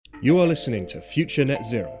You are listening to Future Net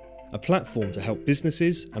Zero, a platform to help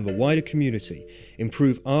businesses and the wider community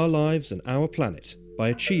improve our lives and our planet by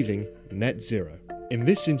achieving net zero. In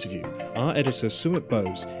this interview, our editor Sumit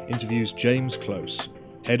Bose interviews James Close,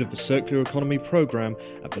 head of the Circular Economy Programme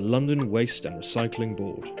at the London Waste and Recycling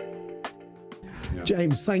Board.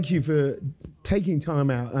 James, thank you for taking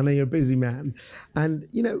time out. I know you're a busy man. And,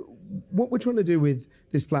 you know, what we're trying to do with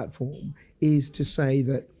this platform is to say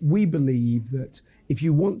that we believe that if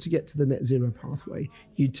you want to get to the net zero pathway,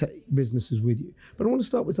 you take businesses with you. But I want to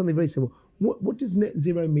start with something very simple. What does net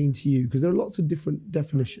zero mean to you? Because there are lots of different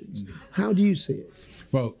definitions. How do you see it?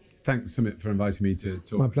 Well, thanks, Sumit, for inviting me to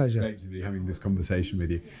talk. My pleasure. It's great to be having this conversation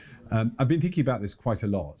with you. I've been thinking about this quite a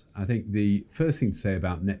lot. I think the first thing to say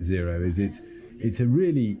about net zero is it's a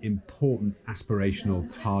really important aspirational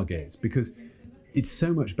target, because it's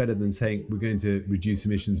so much better than saying we're going to reduce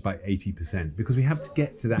emissions by 80%, because we have to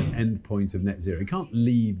get to that end point of net zero. We can't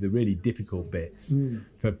leave the really difficult bits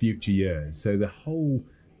for future years. So the whole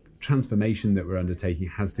transformation that we're undertaking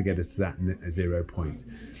has to get us to that net zero point.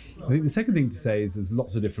 I think the second thing to say is there's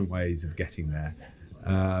lots of different ways of getting there.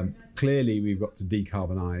 Clearly, we've got to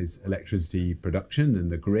decarbonise electricity production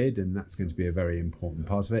and the grid, and that's going to be a very important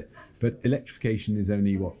part of it. But electrification is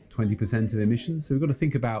only, 20% of emissions? So we've got to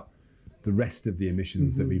think about the rest of the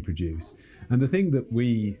emissions that we produce. And the thing that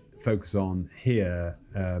we focus on here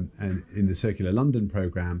and in the Circular London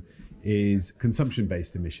programme is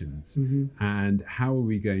consumption-based emissions. And how are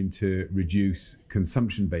we going to reduce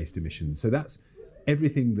consumption-based emissions? So that's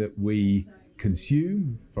everything that we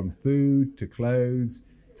consume, from food to clothes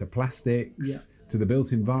to plastics to the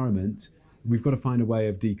built environment. We've got to find a way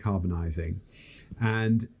of decarbonising.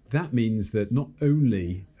 And that means that not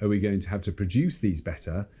only are we going to have to produce these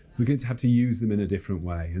better, we're going to have to use them in a different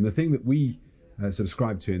way. And the thing that we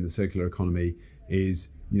subscribe to in the circular economy is,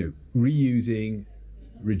 reusing,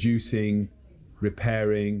 reducing,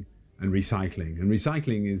 repairing, and recycling. And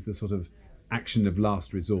recycling is the sort of action of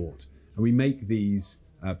last resort. And we make these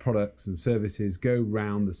products and services go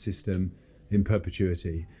round the system in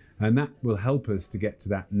perpetuity. And that will help us to get to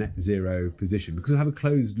that net zero position, because we'll have a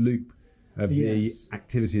closed loop of the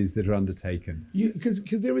activities that are undertaken. Because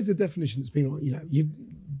there is a definition that's been, you've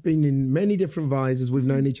been in many different visors, we've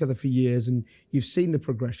known each other for years, and you've seen the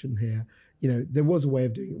progression here. There was a way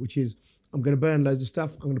of doing it, which is, I'm going to burn loads of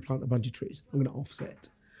stuff, I'm going to plant a bunch of trees, I'm going to offset.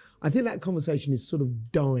 I think that conversation is sort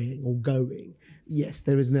of dying or going. Yes,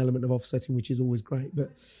 there is an element of offsetting, which is always great,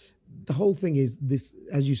 but the whole thing is this,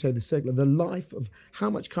 as you say, the circular, the life of how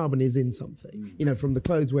much carbon is in something, from the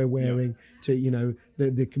clothes we're wearing to,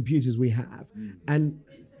 the computers we have. And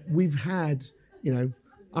we've had,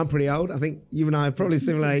 I'm pretty old. I think you and I are probably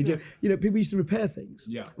similar age. People used to repair things,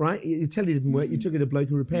 right? Your telly didn't work, you took it to a bloke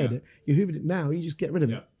who repaired it. You hoovered it now, you just get rid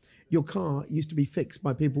of it. Your car used to be fixed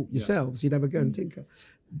by people yourselves. You'd have a go and tinker.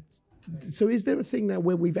 So is there a thing now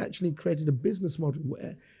where we've actually created a business model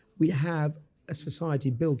where we have a society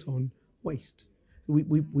built on waste?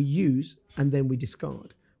 We use and then we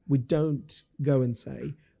discard. We don't go and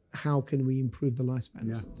say, how can we improve the lifespan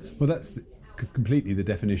of something? Well, that's completely the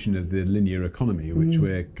definition of the linear economy, which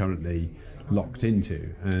we're currently locked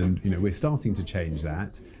into. And, we're starting to change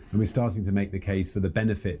that, and we're starting to make the case for the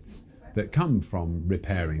benefits that come from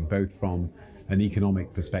repairing, both from an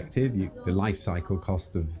economic perspective, the life cycle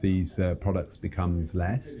cost of these products becomes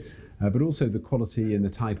less, but also the quality and the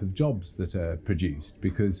type of jobs that are produced,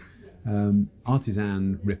 because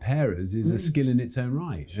artisan repairers is a skill in its own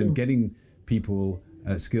right. And getting people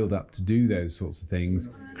skilled up to do those sorts of things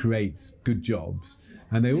creates good jobs.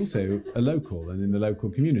 And they also are local and in the local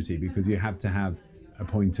community, because you have to have a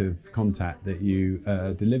point of contact that you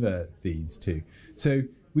deliver these to. So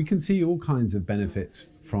we can see all kinds of benefits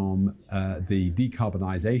from the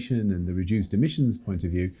decarbonisation and the reduced emissions point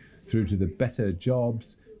of view, through to the better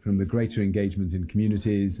jobs, from the greater engagement in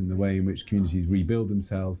communities and the way in which communities rebuild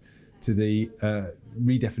themselves, to the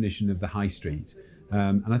redefinition of the high street.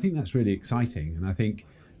 And I think that's really exciting. And I think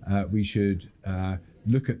we should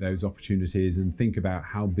look at those opportunities and think about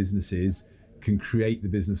how businesses can create the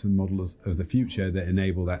business and models of the future that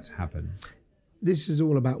enable that to happen. This is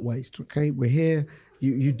all about waste, okay? We're here,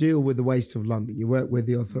 you deal with the waste of London, you work with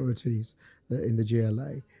the authorities in the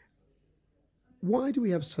GLA. Why do we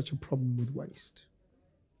have such a problem with waste?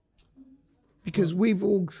 Because we've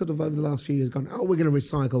all sort of over the last few years gone, we're going to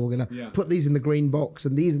recycle, we're going to put these in the green box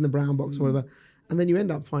and these in the brown box or whatever. And then you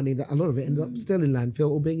end up finding that a lot of it ends up still in landfill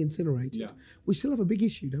or being incinerated. We still have a big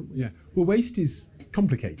issue, don't we? Well, waste is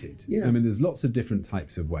complicated. I mean, there's lots of different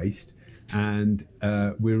types of waste, and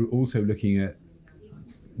we're also looking at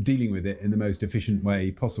dealing with it in the most efficient way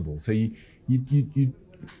possible. So you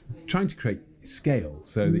trying to create scale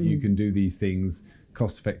so that you can do these things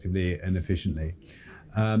cost effectively and efficiently.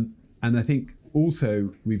 And I think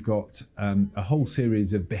also we've got a whole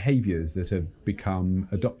series of behaviours that have become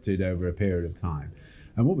adopted over a period of time.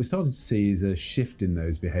 And what we're starting to see is a shift in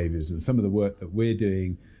those behaviours, and some of the work that we're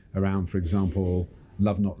doing around, for example,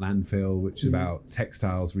 Love Not Landfill, which is about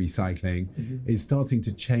textiles recycling, is starting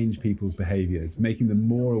to change people's behaviours, making them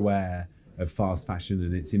more aware of fast fashion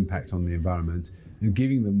and its impact on the environment, and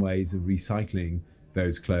giving them ways of recycling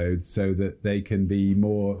those clothes so that they can be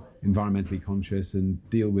more environmentally conscious and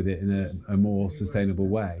deal with it in a more sustainable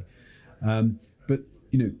way. But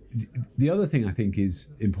the other thing I think is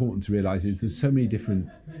important to realise is there's so many different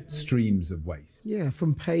streams of waste. Yeah,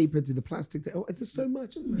 from paper to the plastic. There's so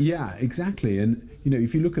much, isn't there? Yeah, exactly. And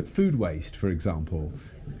if you look at food waste, for example,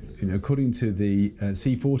 according to the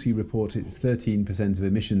C40 report, it's 13% of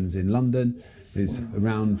emissions in London. Is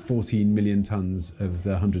around 14 million tonnes of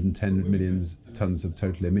the 110 million tonnes of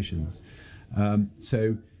total emissions. And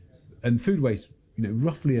food waste,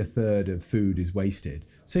 roughly a third of food is wasted.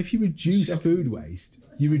 So if you reduce food waste,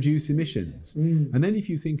 you reduce emissions. And then if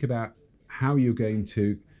you think about how you're going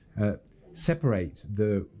to separate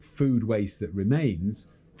the food waste that remains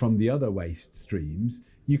from the other waste streams,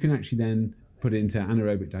 you can actually then put it into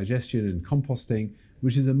anaerobic digestion and composting,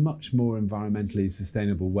 which is a much more environmentally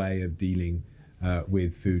sustainable way of dealing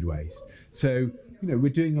with food waste. So, we're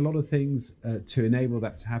doing a lot of things to enable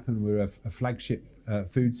that to happen. We're a flagship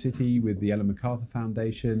food city with the Ellen MacArthur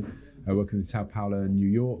Foundation, working in Sao Paulo and New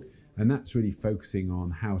York, and that's really focusing on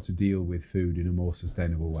how to deal with food in a more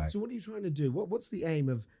sustainable way. So what are you trying to do? What's the aim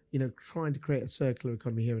of trying to create a circular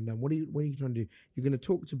economy here and now? What are you trying to do? You're going to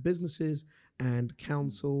talk to businesses and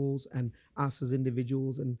councils and us as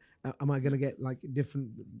individuals, and am I going to get different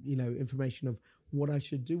information of what I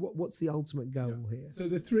should do? What's the ultimate goal here? So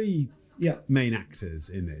the three main actors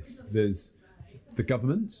in this, there's the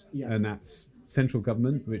government, and that's central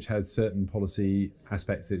government, which has certain policy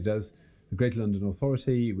aspects that it does. The Greater London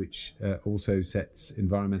Authority, which also sets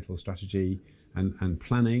environmental strategy and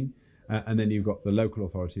planning. And then you've got the local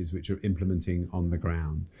authorities, which are implementing on the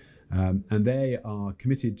ground. And they are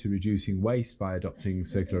committed to reducing waste by adopting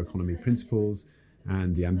circular economy principles.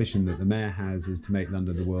 And the ambition that the Mayor has is to make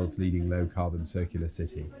London the world's leading low-carbon circular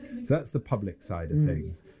city. So that's the public side of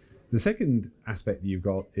things. The second aspect that you've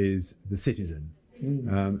got is the citizen.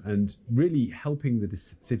 And really helping the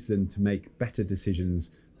citizen to make better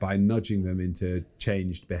decisions by nudging them into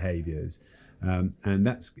changed behaviours. And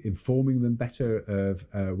that's informing them better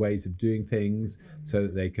of ways of doing things so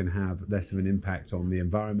that they can have less of an impact on the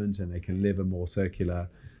environment and they can live a more circular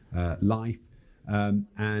life,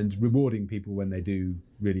 and rewarding people when they do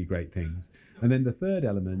really great things. And then the third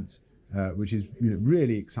element, which is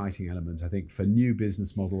really exciting element, I think, for new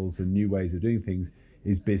business models and new ways of doing things,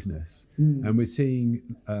 is business. And we're seeing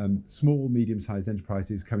small, medium-sized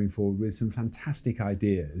enterprises coming forward with some fantastic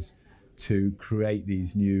ideas to create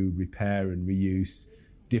these new repair and reuse,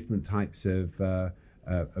 different types of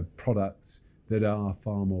products that are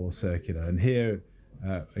far more circular. And here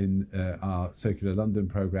in our Circular London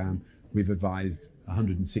programme, we've advised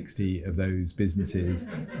 160 of those businesses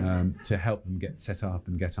to help them get set up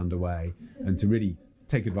and get underway, and to really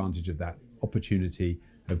take advantage of that opportunity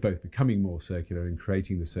of both becoming more circular and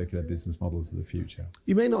creating the circular business models of the future.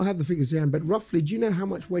 You may not have the figures down, but roughly, do you know how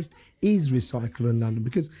much waste is recycled in London?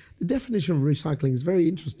 Because the definition of recycling is very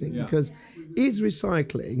interesting, because is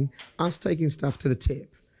recycling us taking stuff to the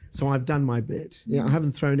tip? So I've done my bit. I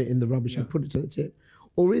haven't thrown it in the rubbish, I put it to the tip.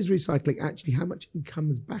 Or is recycling actually how much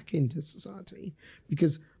comes back into society?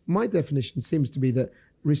 Because my definition seems to be that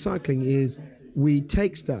recycling is we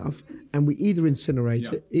take stuff and we either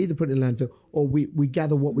incinerate it, either put it in landfill, or we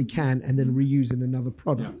gather what we can and then reuse in another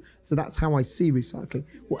product. So that's how I see recycling.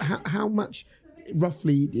 How much,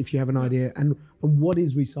 roughly, if you have an idea, and what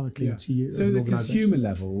is recycling to you? So at the consumer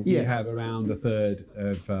level, we have around a third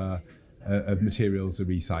of materials are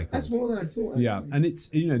recycled. That's more than I thought. Actually. Yeah, and it's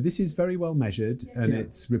this is very well measured, and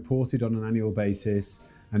it's reported on an annual basis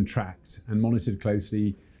and tracked and monitored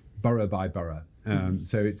closely, borough by borough.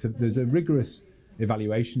 So there's a rigorous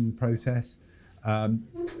evaluation process, and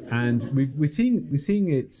we're seeing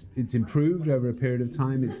it's improved over a period of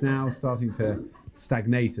time. It's now starting to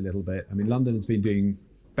stagnate a little bit. I mean, London has been doing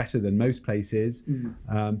better than most places,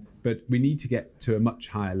 but we need to get to a much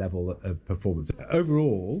higher level of performance.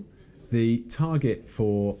 Overall, the target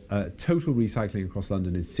for total recycling across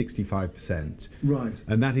London is 65%. Right.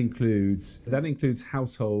 And that includes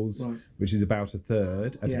households, which is about a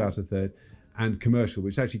third, and commercial,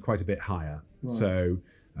 which is actually quite a bit higher. Right. So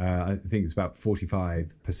I think it's about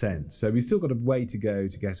 45%. So we've still got a way to go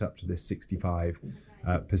to get up to this 65%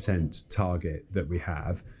 percent target that we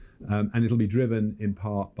have. And it'll be driven in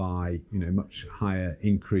part by much higher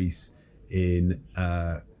increase in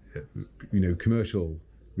commercial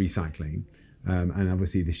recycling, and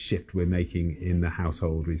obviously the shift we're making in the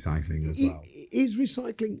household recycling as well. Is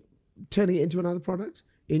recycling turning it into another product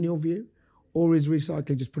in your view, or is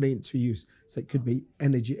recycling just putting it to use? So it could be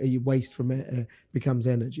energy, waste from it becomes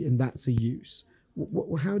energy, and that's a use.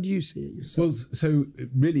 How do you see it yourself? Well, so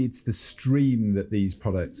really it's the stream that these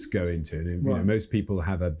products go into. And most people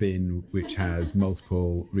have a bin which has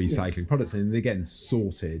multiple recycling products, and they're getting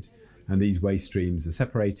sorted, and these waste streams are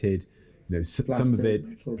separated. Some of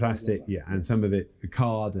it plastic, and some of it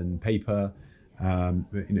card and paper. Card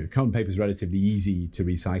and paper is relatively easy to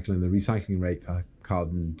recycle, and the recycling rate for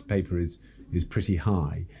card and paper is pretty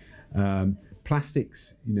high.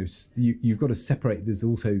 Plastics, you've got to separate. There's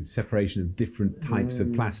also separation of different types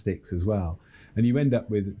of plastics as well, and you end up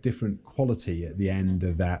with different quality at the end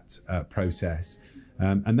of that process.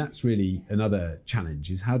 And that's really another challenge: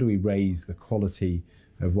 is how do we raise the quality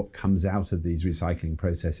of what comes out of these recycling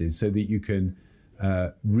processes so that you can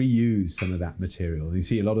reuse some of that material. And you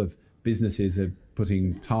see a lot of businesses are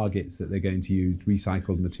putting targets that they're going to use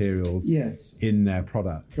recycled materials in their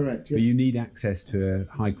products. Correct. But you need access to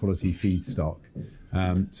a high quality feedstock.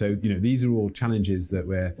 So these are all challenges that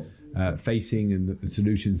we're facing, and the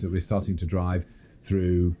solutions that we're starting to drive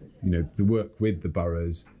through the work with the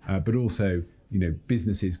boroughs, but also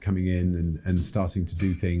businesses coming in and starting to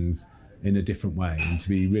do things in a different way and to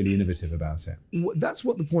be really innovative about it. That's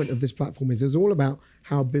what the point of this platform is. It's all about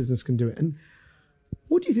how business can do it. And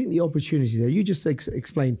what do you think the opportunity there? You just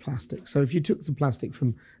explained plastic. So if you took some plastic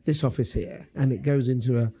from this office here and it goes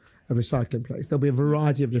into a recycling place, there'll be a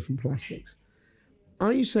variety of different plastics.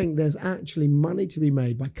 Are you saying there's actually money to be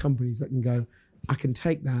made by companies that can go, I can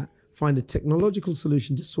take that, find a technological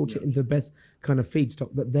solution to sort it into the best kind of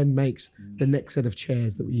feedstock that then makes the next set of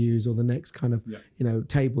chairs that we use, or the next kind of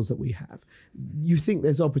tables that we have? You think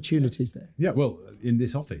there's opportunities there? Yeah, well, in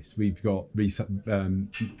this office we've got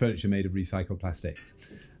furniture made of recycled plastics,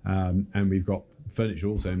 and we've got furniture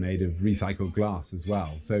also made of recycled glass as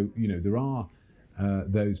well. So there are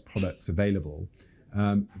those products available,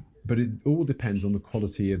 but it all depends on the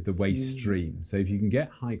quality of the waste stream. So if you can get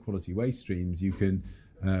high quality waste streams, you can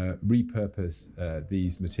repurpose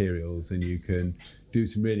these materials, and you can do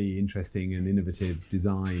some really interesting and innovative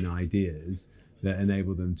design ideas that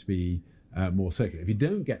enable them to be more circular. If you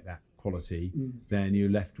don't get that quality, then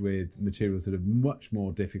you're left with materials that are much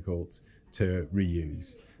more difficult to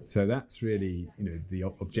reuse. So that's really the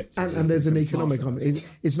objective. And there's an economic comment.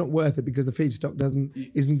 It's not worth it because the feedstock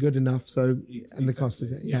isn't good enough. So and the cost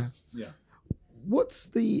is it. Yeah. What's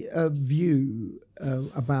the view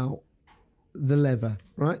about the lever,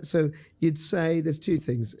 right? So you'd say there's two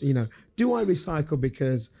things, do I recycle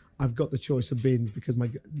because I've got the choice of bins because my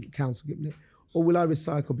council given it, or will I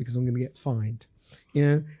recycle because I'm going to get fined?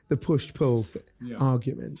 The push-pull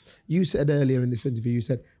argument. You said earlier in this interview, you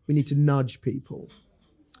said we need to nudge people.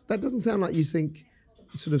 That doesn't sound like you think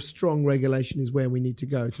sort of strong regulation is where we need to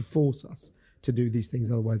go to force us to do these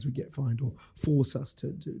things, otherwise we get fined, or force us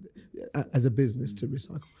to do as a business to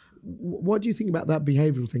recycle. What do you think about that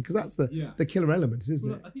behavioural thing? Because that's the killer element,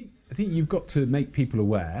 isn't it? I think you've got to make people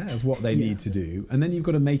aware of what they need to do, and then you've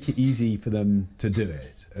got to make it easy for them to do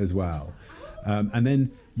it as well. And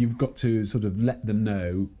then you've got to sort of let them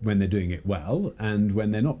know when they're doing it well and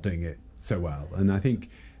when they're not doing it so well. And I think...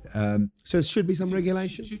 so it should be some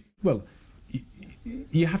regulation? Well,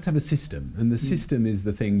 you have to have a system, and the system is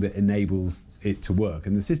the thing that enables it to work.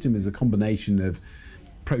 And the system is a combination of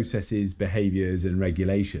processes, behaviours and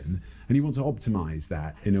regulation, and you want to optimise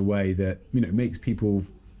that in a way that makes people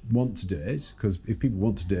want to do it, because if people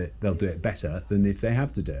want to do it, they'll do it better than if they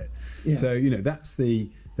have to do it. So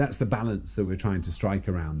that's the balance that we're trying to strike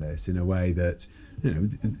around this, in a way that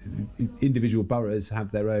individual boroughs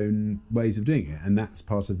have their own ways of doing it, and that's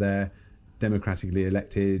part of their democratically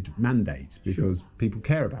elected mandate, because people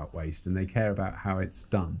care about waste and they care about how it's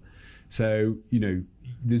done. So,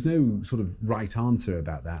 there's no sort of right answer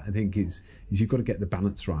about that. I think is you've got to get the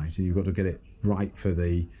balance right, and you've got to get it right for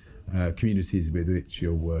the communities with which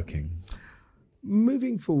you're working.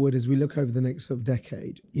 Moving forward, as we look over the next sort of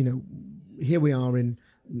decade, here we are in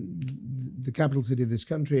the capital city of this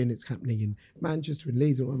country, and it's happening in Manchester, in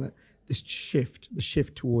Leeds, and all that. The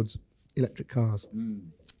shift towards electric cars,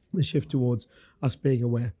 the shift towards us being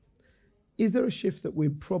aware. Is there a shift that we're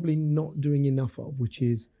probably not doing enough of, which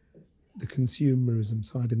is the consumerism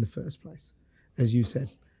side in the first place? As you said,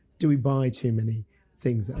 do we buy too many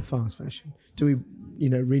things that are fast fashion? Do we,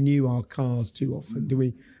 renew our cars too often? Do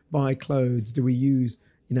we buy clothes? Do we use,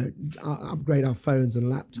 upgrade our phones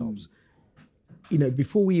and laptops.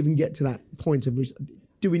 Before we even get to that point of,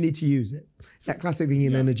 do we need to use it? It's that classic thing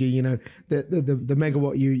in energy. The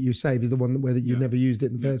megawatt you save is the one where you never used it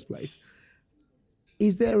in the first place.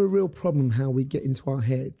 Is there a real problem how we get into our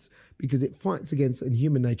heads? Because it fights against in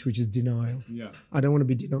human nature, which is denial. Yeah. I don't want to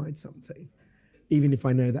be denied something, even if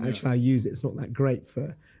I know that actually I use it. It's not that great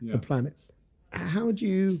for the planet. How do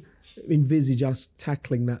you envisage us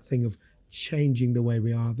tackling that thing of changing the way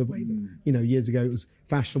we are, the way that, years ago it was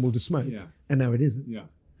fashionable to smoke, and now it isn't? Yeah.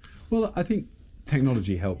 Well, I think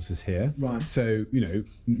technology helps us here. Right. So,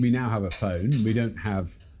 we now have a phone. We don't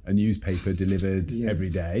have a newspaper delivered every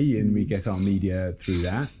day, and we get our media through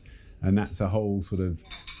that. And that's a whole sort of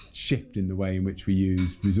shift in the way in which we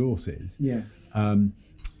use resources. Yeah. I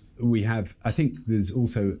think there's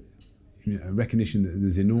also a recognition that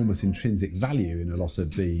there's enormous intrinsic value in a lot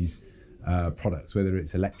of these products, whether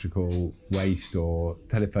it's electrical waste or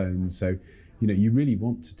telephones. So, you really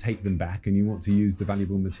want to take them back, and you want to use the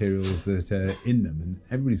valuable materials that are in them. And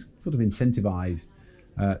everybody's sort of incentivized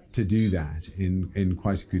to do that in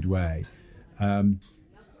quite a good way.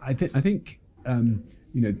 I think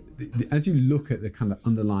as you look at the kind of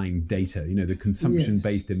underlying data, the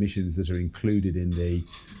consumption-based emissions that are included in the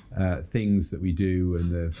things that we do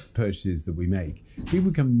and the purchases that we make,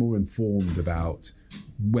 people become more informed about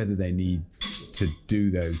whether they need to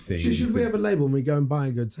do those things. Should we have a label when we go and buy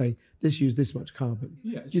a good, say, this used this much carbon?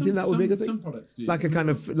 Yeah, do you think that would be a good thing? Some products do. Like a kind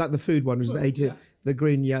of, like the food one, was the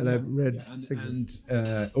green, yellow, red signal.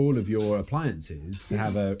 And all of your appliances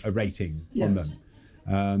have a rating on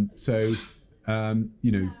them.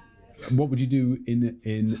 What would you do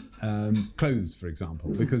in clothes, for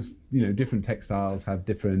example? Because different textiles have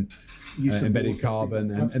different embedded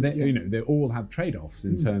carbon, and they all have trade-offs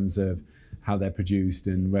in terms of how they're produced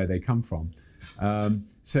and where they come from. I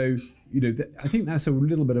think that's a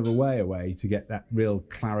little bit of a way away to get that real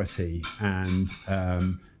clarity and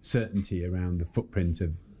certainty around the footprint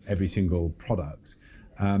of every single product.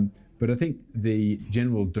 But I think the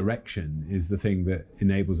general direction is the thing that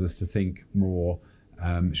enables us to think more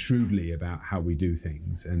shrewdly about how we do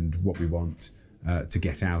things and what we want to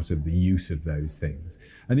get out of the use of those things.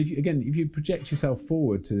 And if you project yourself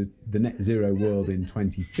forward to the net zero world in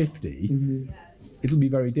 2050, it'll be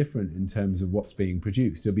very different in terms of what's being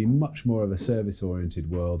produced. It'll be much more of a service-oriented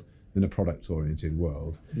world than a product-oriented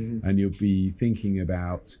world. And you'll be thinking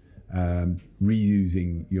about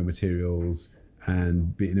reusing your materials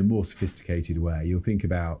and be in a more sophisticated way. You'll think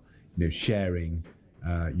about sharing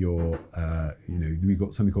we've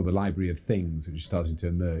got something called the Library of Things, which is starting to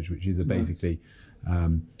emerge, which is basically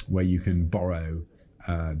where you can borrow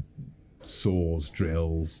saws,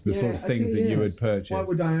 drills, the sorts of things that you would purchase. Why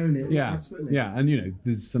would I own it? Yeah, absolutely. Yeah, and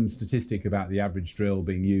there's some statistic about the average drill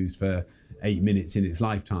being used for 8 minutes in its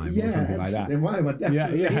lifetime or something like that. Why am I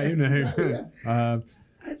definitely? Yeah.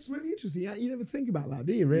 It's really interesting. You never think about that,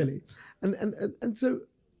 do you? Really? And so,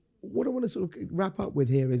 what I want to sort of wrap up with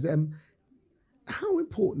here is how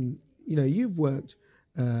important. You've worked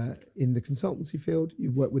in the consultancy field.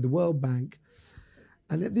 You've worked with the World Bank.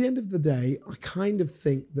 And at the end of the day, I kind of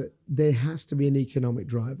think that there has to be an economic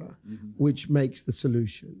driver, which makes the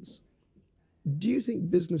solutions. Do you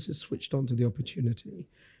think business has switched on to the opportunity?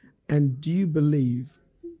 And do you believe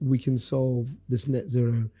we can solve this net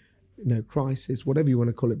zero crisis, whatever you want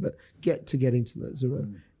to call it, but getting to net zero?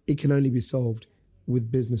 It can only be solved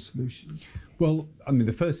with business solutions. Well,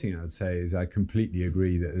 the first thing I would say is I completely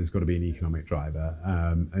agree that there's got to be an economic driver.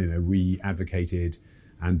 We advocated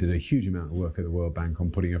and did a huge amount of work at the World Bank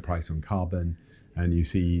on putting a price on carbon, and you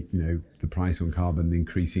see, the price on carbon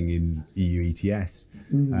increasing in EU ETS,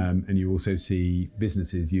 and you also see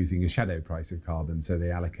businesses using a shadow price of carbon, so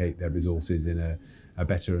they allocate their resources in a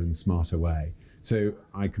better and smarter way. So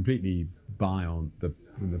I completely buy on the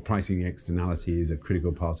pricing externality is a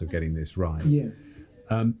critical part of getting this right. Yeah.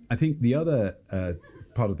 I think the other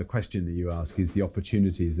part of the question that you ask is the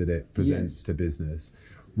opportunities that it presents to business.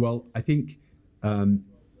 Well, I think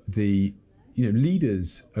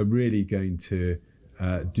leaders are really going to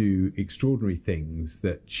do extraordinary things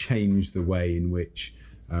that change the way in which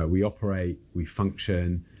we operate, we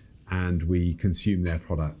function, and we consume their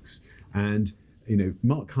products. And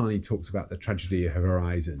Mark Carney talks about the tragedy of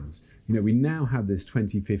horizons. We now have this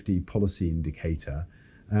 2050 policy indicator,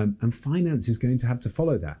 and finance is going to have to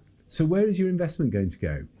follow that. So where is your investment going to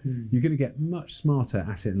go? You're going to get much smarter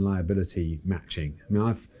asset and liability matching.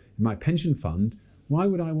 In my pension fund, why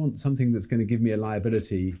would I want something that's going to give me a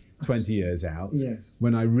liability 20 years out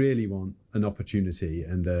when I really want an opportunity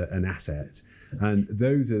and an asset? And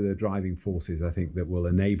those are the driving forces, I think, that will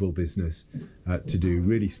enable business to do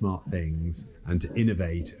really smart things and to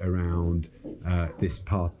innovate around this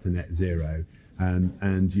path to net zero.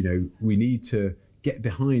 And we need to get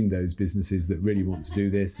behind those businesses that really want to do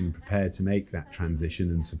this and prepared to make that transition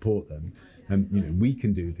and support them. We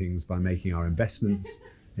can do things by making our investments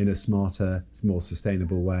in a smarter, more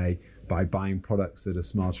sustainable way, by buying products that are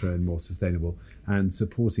smarter and more sustainable, and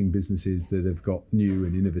supporting businesses that have got new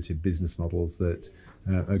and innovative business models that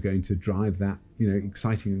are going to drive that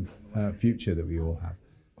exciting future that we all have.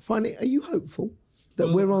 Finally, are you hopeful that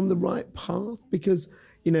we're on the right path? Because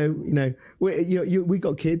we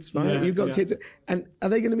got kids, right? You've got kids, and are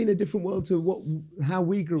they going to be in a different world to how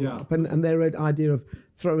we grew up? And their idea of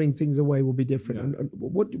throwing things away will be different. And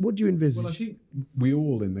what do you envisage? Well, I think we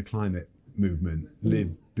all in the climate movement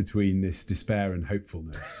live between this despair and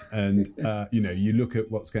hopefulness. And you look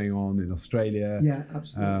at what's going on in Australia,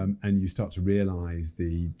 absolutely. And you start to realise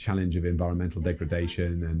the challenge of environmental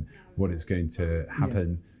degradation and what is going to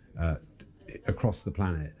happen. Across the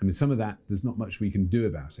planet. I mean, some of that, there's not much we can do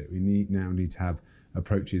about it. We now need to have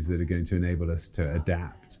approaches that are going to enable us to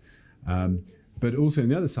adapt. But also on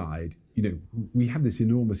the other side, we have this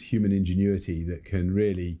enormous human ingenuity that can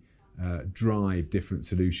really drive different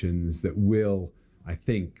solutions that will, I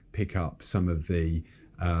think, pick up some of the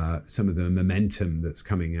momentum that's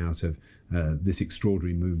coming out of this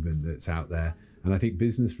extraordinary movement that's out there. And I think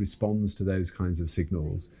business responds to those kinds of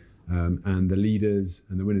signals. And the leaders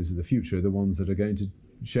and the winners of the future are the ones that are going to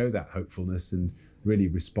show that hopefulness and really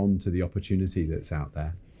respond to the opportunity that's out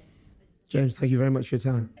there. James, thank you very much for your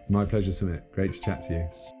time. My pleasure, Sumit. Great to chat to you.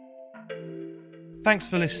 Thanks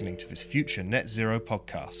for listening to this Future Net Zero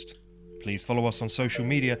podcast. Please follow us on social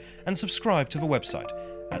media and subscribe to the website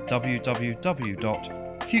at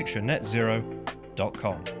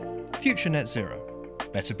www.futurenetzero.com. Future Net Zero.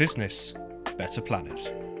 Better business, better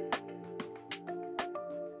planet.